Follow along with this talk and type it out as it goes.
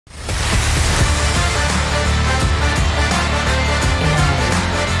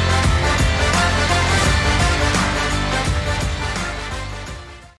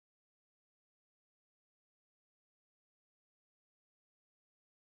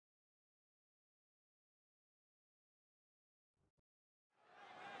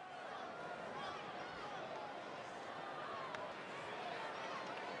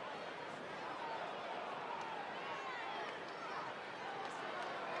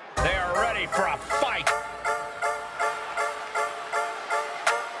for a fight.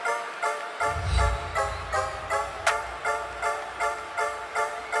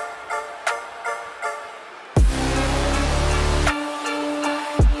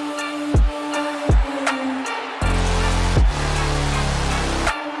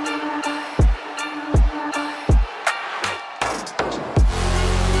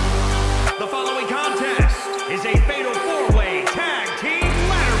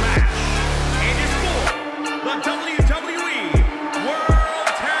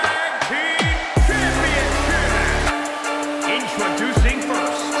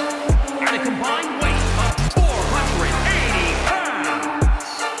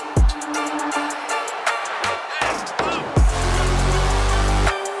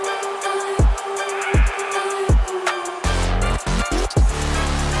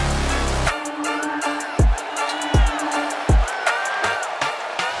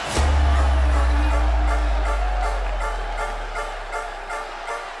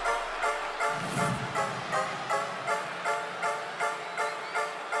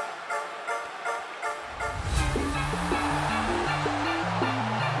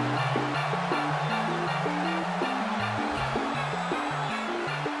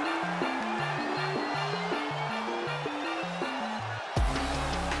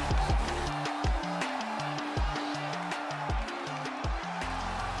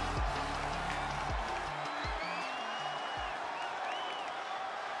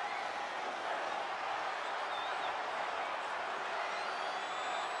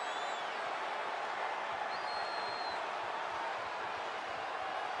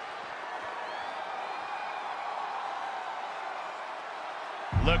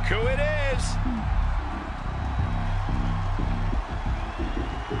 Look who it is.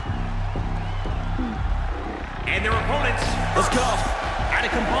 And their opponents, let's go, at a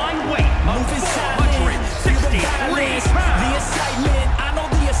combined weight of 463 pounds. The excitement, I know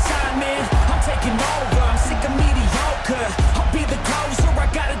the assignment. I'm taking over, I'm sick of mediocre. I'll be the closer, I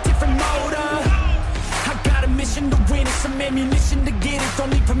got a different motor. I got a mission to win it, some ammunition to get it. Don't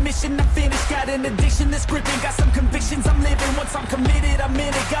need permission, I finish. Got an addiction that's gripping, got some convictions I'm living. Once I'm committed, I'm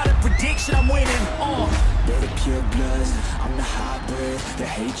in it. Got a prediction, I'm winning. They're the pure bloods, I'm the hybrid. The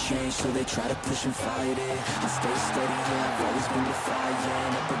hate change, so they try to push and fight it. I stay steady, yeah, I've always been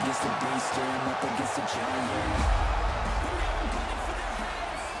defiant. Up against the beast, yeah, I'm up against the giant.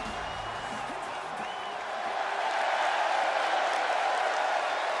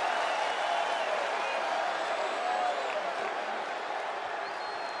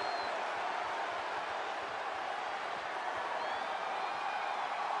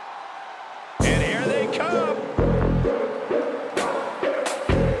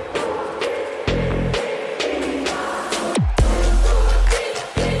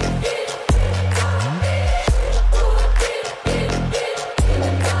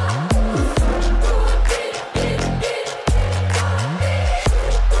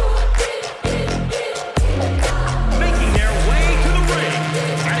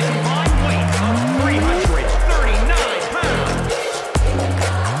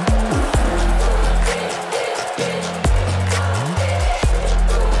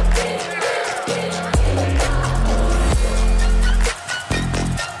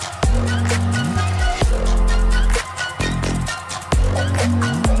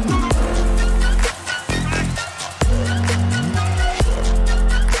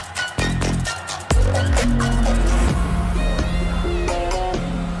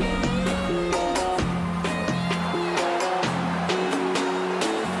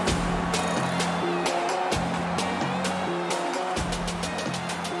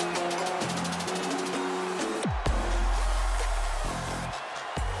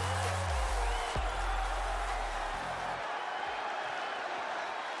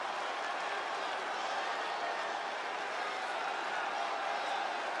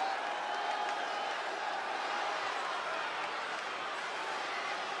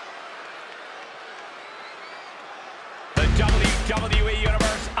 WWE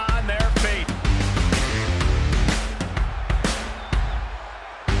Universe on their feet.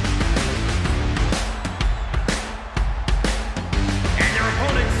 And their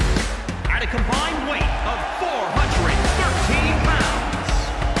opponents at a combined weight of 413 pounds.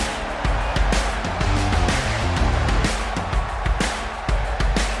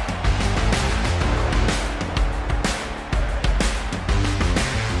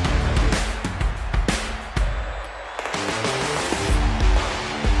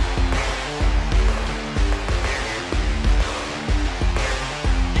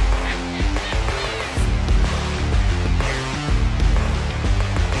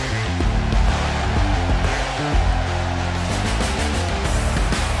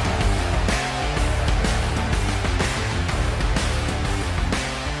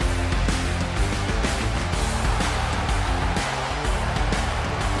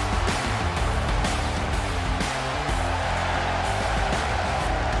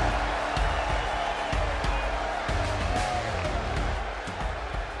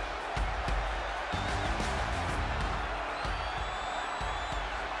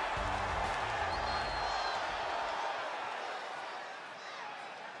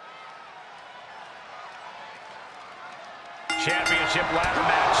 championship ladder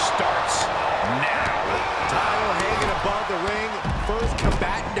match starts now. Title hanging above the ring. First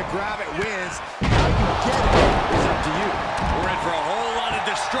combatant to grab it wins. How you get it is up to you. We're in for a whole lot of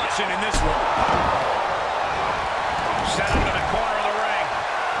destruction in this one. Set up in the corner of the ring.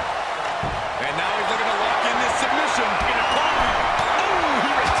 And now he's looking to lock in this submission. In the corner. Ooh,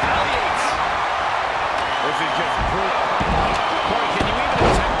 he retaliates. This is just proof. Corey, can you even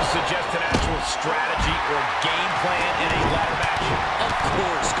attempt to suggest an actual strategy or game plan in a ladder match? Of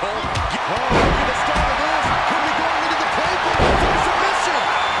course, Cole. Oh, look at the start of this. Could be going into the playbook for a submission.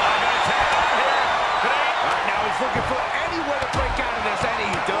 I'm going to tag on here. Right now he's looking for any way to break out of this, and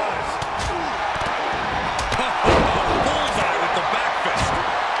he does. Bullseye with the back fist.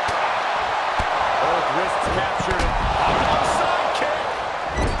 Both wrists captured. Outside kick.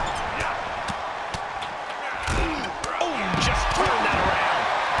 Oh, just turned that around.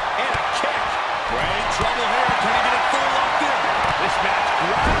 And a kick. Great trouble here. Can he get it full locked in? This match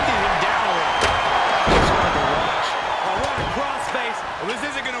grinding him down a little. It's hard to watch. Oh, what a crossface. Well, this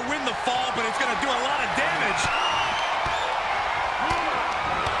isn't going to win the fall, but it's going to do a lot of damage.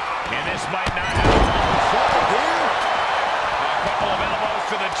 And this might not happen. Trouble here. A couple of elbows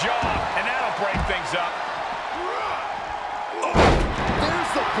to the jaw, and that'll break things up.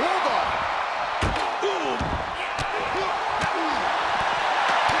 There's the bulldog.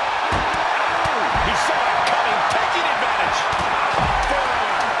 He saw it coming, taking advantage.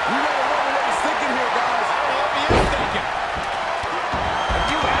 You gotta wonder what he's thinking here, guys. I don't know what he is thinking. Have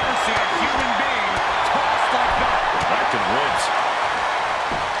you ever seen a human being tossed like that? Back to the ribs.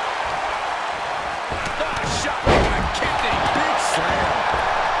 Shot right to the kidney. Big slam.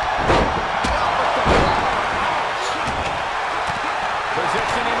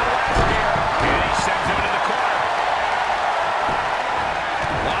 Positioning the ladder here. And he sends him into the corner.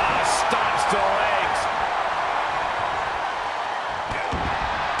 Wow, stomps to the legs.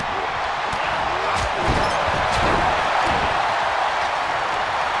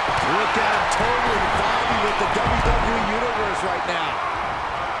 Look at him totally vibing with the WWE Universe right now.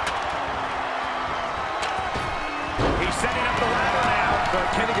 He's setting up the ladder now. But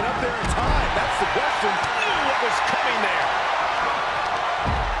can he get up there in time? That's the question. Knew what was coming there.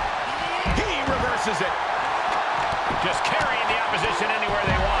 He reverses it. Just carrying the opposition anywhere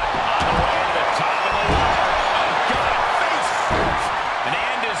they want. On the way to the top of the ladder. Oh, God, face first. And the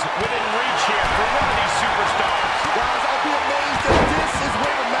end is within reach here for one of these superstars. Guys, I'll be amazed if this is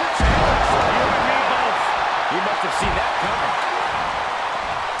where the match ends. You and me both. You must have seen that coming.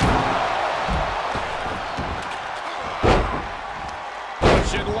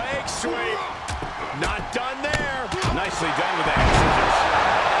 Pushing leg sweep. Not done there. Nicely done with the head scissors.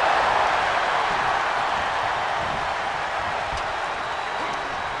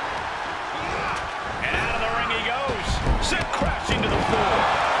 And out of the ring he goes. Sent crashing to the floor.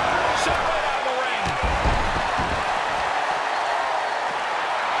 Sent right out of the ring.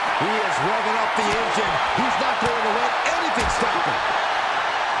 He is revving up the engine. He's not going to let anything stop him.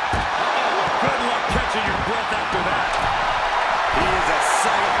 Good luck catching your breath after that. He is a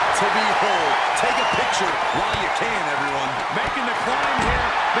sight to behold. Take a picture while you can, everyone. Making the climb here.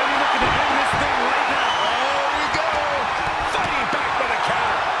 Maybe looking to end this thing right now. Oh, we go. Fighting back for the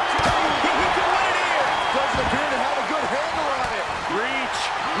counter. He can win it here. Doesn't appear to have a good handle on it. Reach,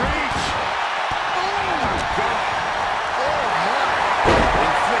 reach. Oh, my God. Oh, my.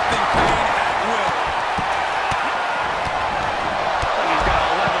 Inflicting pain at will. He's got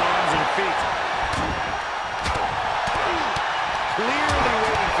 11 arms and feet. Clearly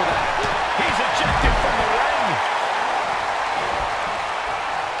waiting for that. He's ejected from the ring.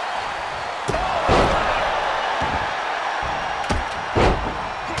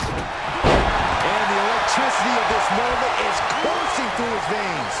 And the electricity of this moment is coursing through his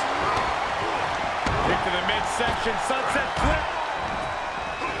veins. Kick to the midsection, sunset flip.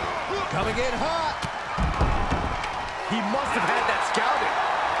 Coming in hot. He must have had that scouted.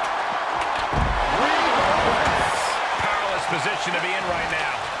 Powerless position to be in right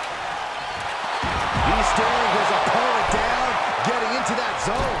now. He's staring his opponent down, getting into that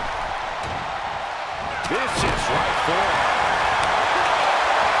zone. Vicious right forearm.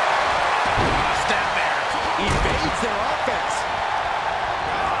 Snapmare. Evades their offense.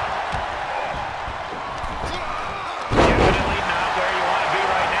 Definitely not where you want to be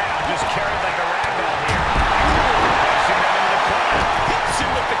right now. Just carried like a ragdoll here. Placing them into the corner. Hits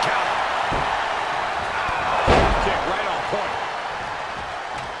him with the counter. Kick right on point.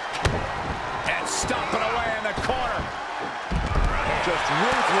 And stomping away in the corner. Just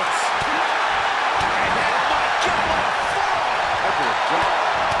ruthless. And oh my God, what a fall!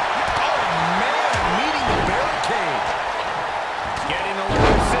 Oh, man, meeting the barricade.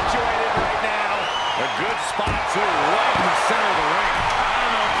 Good spot, too, right in the center of the ring. I don't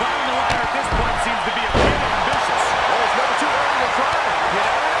know, climbing the ladder at this point seems to be a bit ambitious. Oh, it's never too early to try. You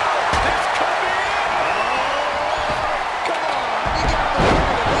never know. This could be it. Come on, you got to look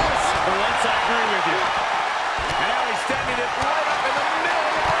at this. For once, I agree with you. And now he's standing it right up in the middle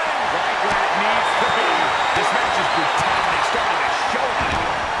of the ring. Right where it needs to be. This match is brutality starting to show on it.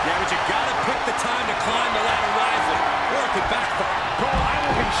 Yeah, but you gotta pick the time to climb the ladder wisely, or it could backfire. Cole, I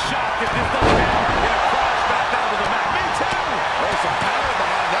will be shocked if this doesn't end in a crash back down to the mat. Me too! There's some power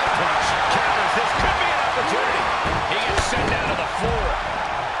behind that punch. Counters, this could be an opportunity. He gets sent down to the floor.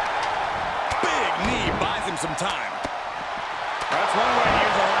 Big knee buys him some time. That's one way to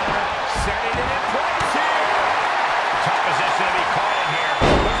use a ladder. Setting it in place here. Tough position to be caught in here.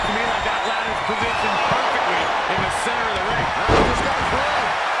 Looks to me like that ladder's positioned perfectly in the center of the ring. This guy's red.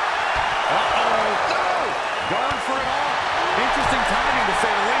 Uh-oh. No! Going for it all. Interesting timing, to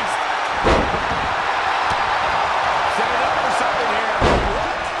say the least. Set it up for something here.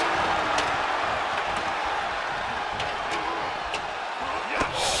 What?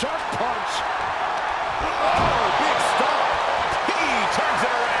 Sharp punch. Oh, big stomp. He turns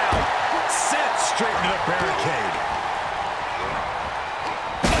it around. Sent straight into the barricade.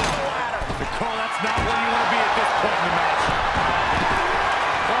 The ladder. Cole, that's not where you want to be at this point in the match.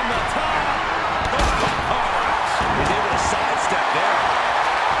 From the top. He's able to sidestep there.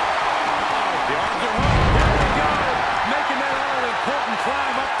 The arms are hooked. Here we go. Making that all-important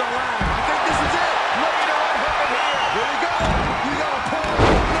climb up the ladder. I think this is it. Looking to unhook it here. Here we go. You got to pull.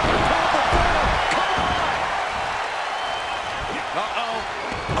 Another pull for four. Come on. Uh-oh.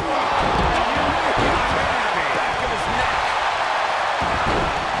 Back of his neck.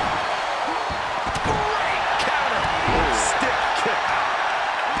 Great counter. Stick kick.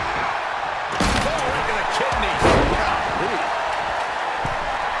 Kidneys.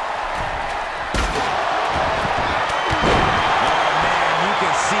 Oh, man, you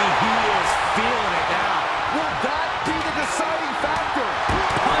can see he is feeling it now. Will that be the deciding factor?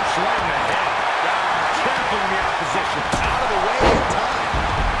 Punch right in the head. Trampling the opposition. Out of the way in time.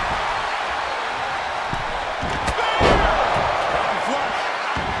 Bam! Flush.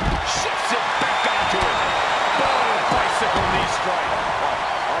 Shifts it back onto it. Boom! Bicycle knee strike.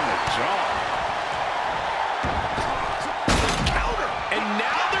 Oh, on the jaw. And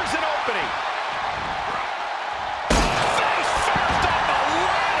now there's an opening. Face first on the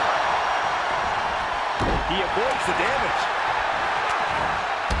ladder. He avoids the damage.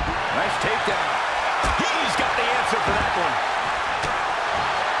 Nice takedown. He's got the answer for that one.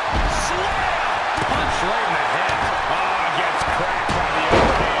 Slam! Punch right in the head. Oh, gets cracked by the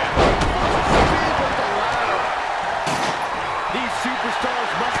overhand. Speed with the ladder. These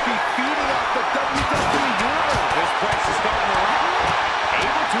superstars must be feeding off the WWE world. This place is starting to rock.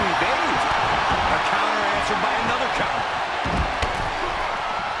 Able to evade. A counter answered by another counter.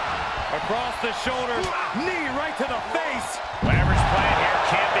 Across the shoulder, knee right to the face. Whatever's playing here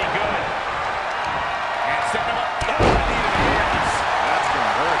can't be good. And set him up. Oh, knee to the hands. That's going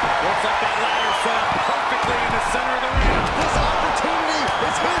to hurt. Looks like that ladder set up perfectly in the center of the ring. This opportunity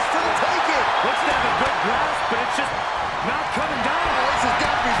is his for the taking. Looks to have a good grasp, but it's just not coming down. Oh, this has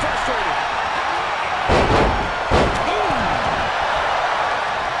got to be frustrating.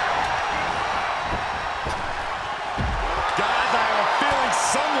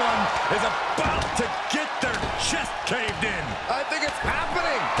 Someone is about to get their chest caved in. I think it's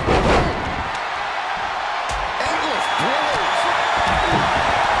happening. Endless blows.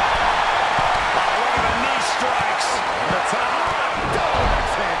 Oh, look at the knee strikes. On the top. Double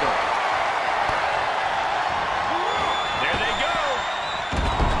axe handle. There they go.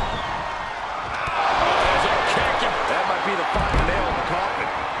 Oh, there's a kick. That might be the final nail in the coffin.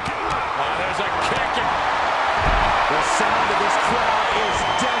 Oh, there's a kick. The sound of this crowd is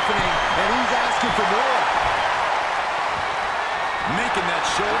deafening, and he's asking for more. Making that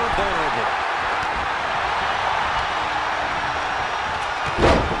shoulder vulnerable.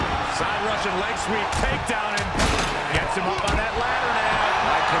 Side Russian leg sweep takedown and gets him up on that ladder now.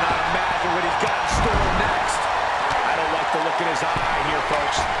 I cannot imagine what he's got in store next. I don't like the look in his eye here,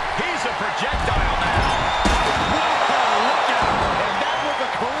 folks. He's a projectile now. Whoa, look out. And that was a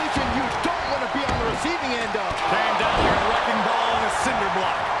collision you don't want to be on the receiving end of. Came down like a wrecking ball on a cinder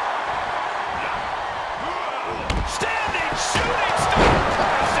block. Standing, shooting star.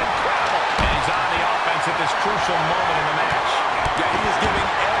 That's incredible. And he's on the offense at this crucial moment in the match. Yeah, he is giving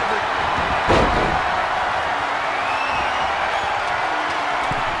every...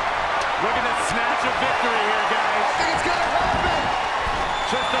 Looking to snatch a victory here, guys. I think it's going to happen.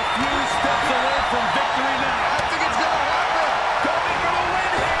 Just a few steps away from victory now. I think it's going to happen. Going for the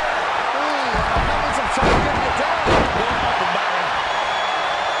win here. Ooh, I'm having some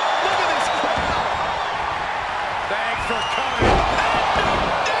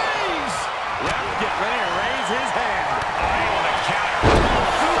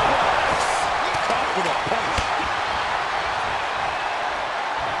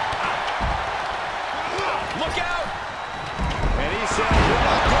He said, "You're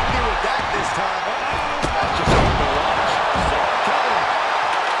not getting me with that this time." That's just hard to watch. Coming.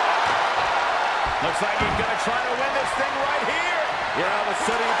 Looks like he's going to try to win this thing right here. Yeah, but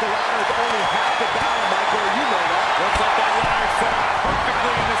setting up the ladder is only half the battle, Michael. You know that. Looks like that ladder set up perfectly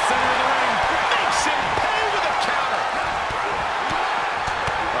in the center of the ring. Makes him pay with a counter.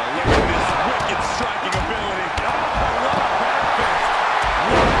 Look at this wicked striking ability. What a back fist.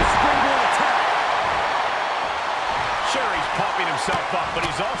 What a springboard attack. Sure, he's pumping himself up, but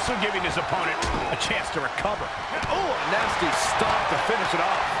he's also giving his opponent a chance to recover. Oh, a nasty stop to finish it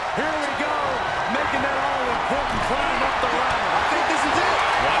off. Here we go, making that all-important climb up the ladder. I think this is it.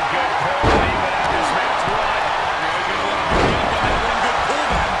 One good pull, and even at this man's blood. Maybe a little bit up on that one good pull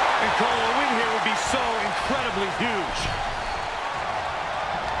then. And Cole, a win here would be so incredibly huge.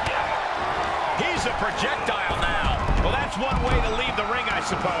 He's a projectile now. Well, that's one way to leave the ring, I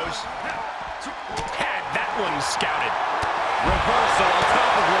suppose. Had that one scouted. Reversal on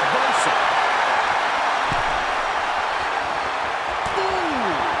top of reversal.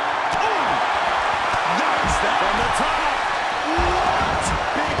 From the top. What?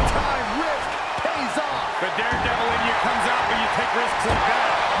 Big time risk pays off. The daredevil in you comes out when you take risks like that.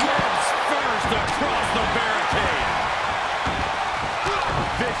 Ribs first across the barricade.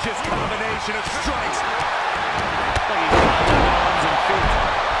 Vicious combination of strikes. Look, he's got the arms and feet.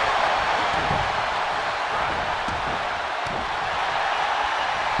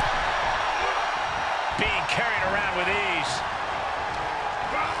 Being carried around with ease.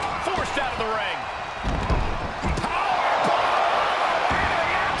 Forced out of the ring.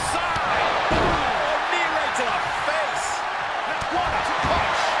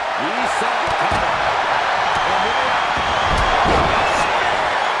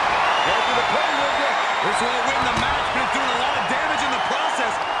 This won't win the match, but it's doing a lot of damage in the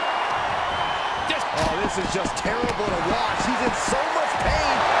process. Oh, this is just terrible to watch. He's in so much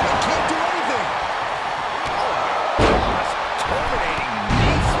pain and can't do anything. Oh, gosh. Terminating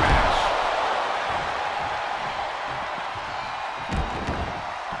knee smash.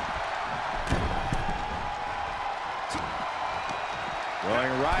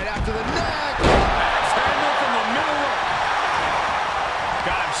 Going right after the neck. Axe handle from the middle rope.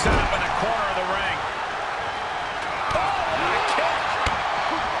 Got him set up in the corner of the ring.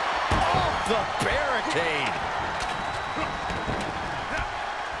 The barricade.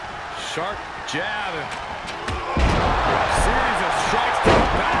 Sharp jab. Series of strikes to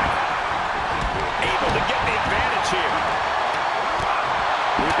the back. Able to get the advantage here.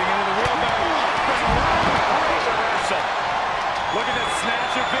 Whipping into the wheelbarrow. Great reversal. Look at this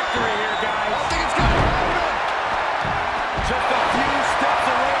snatch of victory here, guys. I think it's gonna happen. Just a few steps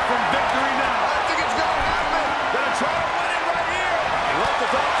away from victory now. I think it's gonna happen. Gonna try to win it right here. I love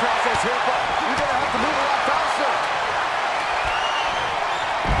the thought process here, but you're gonna have to move a lot faster.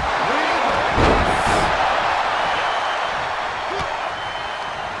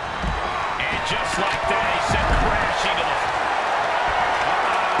 And just like that, he sent crashing to the floor.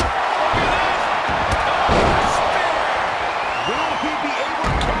 Will he be able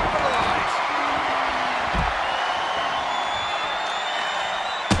to capitalize?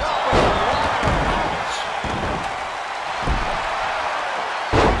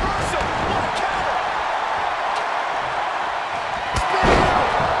 Reversal, what a counter!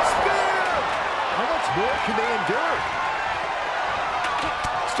 Spear! How much more can they endure?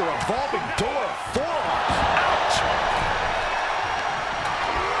 It's a revolving door of forearms. Ouch!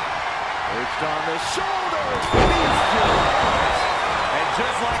 Perched on the shoulders. And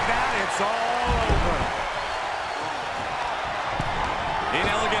just like that, it's all over.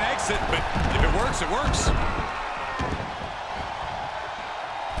 Inelegant exit, but if it works, it works.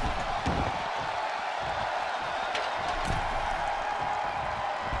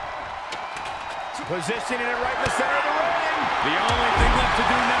 Positioning it right in the center of the ring. The only thing left to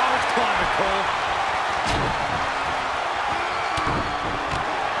do now is climb it, Cole.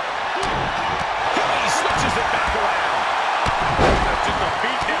 He switches it back around. That's just a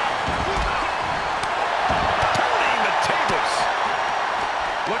beat down. Turning the tables.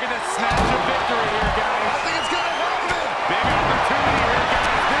 Look at this snatch of victory here, guys. I think it's gonna happen. Big opportunity here,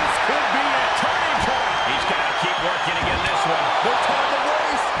 guys. This could be a turning point. He's got to keep working to get this one. No time to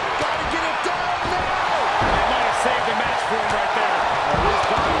waste. Gotta get it done now. They might have saved the match for him right there.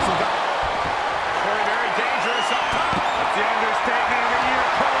 Very, very dangerous up top. That's the understatement of the year,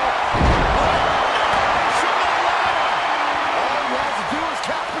 Cole. All he has to do is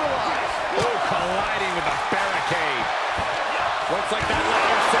capitalize. Oh, colliding with the barricade. Looks like that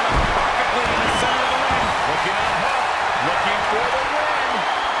ladder set up perfectly in the center of the ring. Looking on hook. Looking for the win.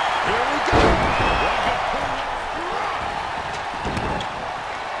 Here we go. One good pull.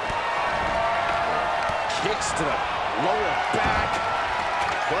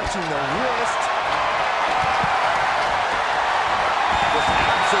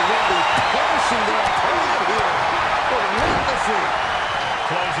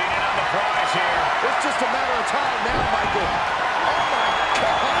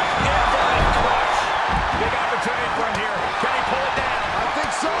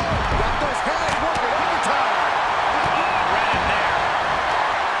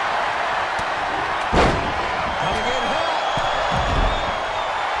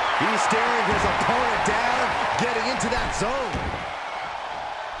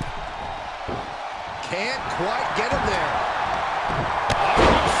 Can't quite get him there.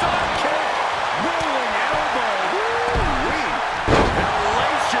 Side kick. Rolling elbow. Woo-wee.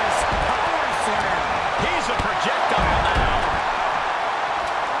 Hellacious power slam. He's a projectile now.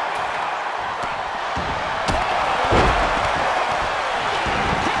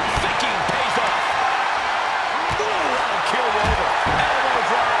 Quick thinking pays off. Ooh, that'll kill you over. Elbow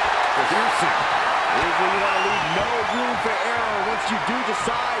drop. But here's where you want to leave no room for error once you do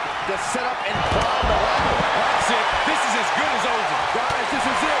decide to set up and climb the ladder. That's it. This is as good as over. Guys, this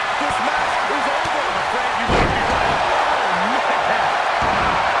is it. This match is over. I'm afraid you might be right.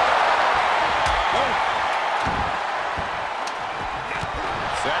 Oh,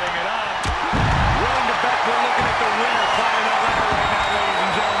 setting it up. Willing to bet we're looking at the winner climbing that ladder right now, ladies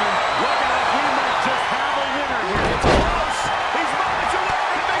and gentlemen. Look out, we might just have a winner here. It's close. He's moments away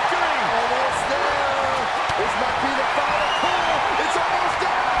from victory. Almost there. This might be the final pull. It's almost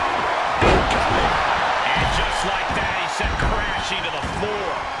down. And just like that, he sent crashing to the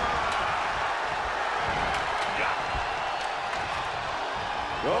floor.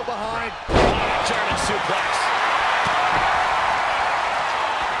 Go behind. German suplex.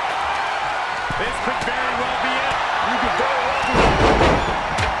 This could very well be it. You could very well be it.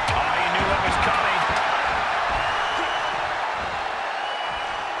 Oh, he knew what was coming.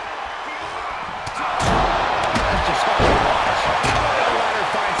 That's just hard to watch. The ladder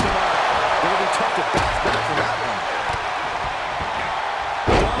finds him out. It'll be tough to bounce back from that one.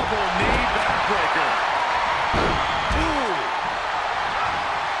 Double knee backbreaker. Ooh.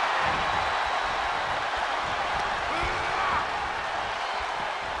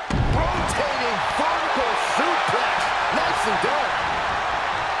 Rotating vertical suplex. Nicely done.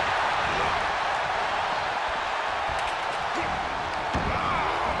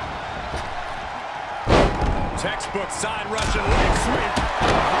 Textbook side Russian leg sweep.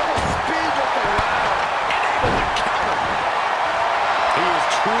 Little speed with the ladder. And able to counter. He is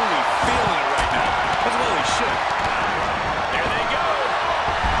truly feeling it right now. As well he should. There they go.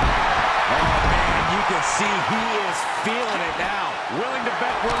 Oh, man, you can see he is feeling it now. Willing to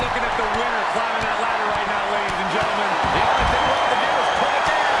bet we're looking at the winner climbing that ladder right now, ladies and gentlemen. The only thing we have to do is pull it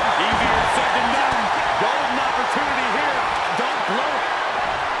down. Easier said than done. Golden opportunity here. Don't blow it.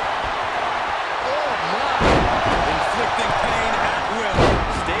 Oh, my. Inflicting pain at will.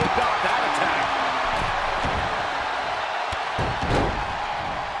 Staved off that attack.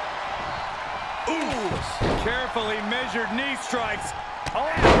 Ooh. Carefully measured knee strikes. Oh,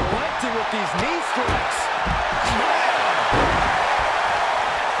 plenty with these knee strikes.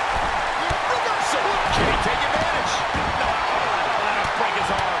 Reversal. Can he take advantage? No. That'll break his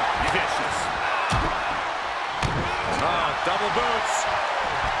arm. Vicious. Double boots.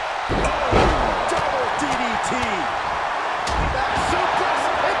 Double DDT. That suplex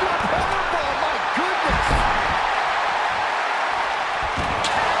into a powerbomb. My goodness.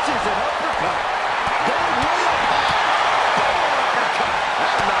 Catches an uppercut. Going way up high. Double uppercut.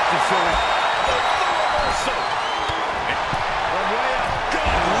 That'll knock you silly. Reversal. From way up. Good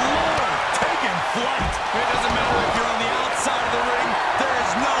Lord. Taking flight. It doesn't matter if you're on the outside of the ring. There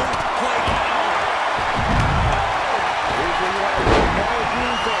is no play out. Here's where you want to leave no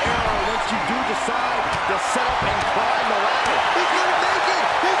room for error once you do decide to set up and climb the ladder.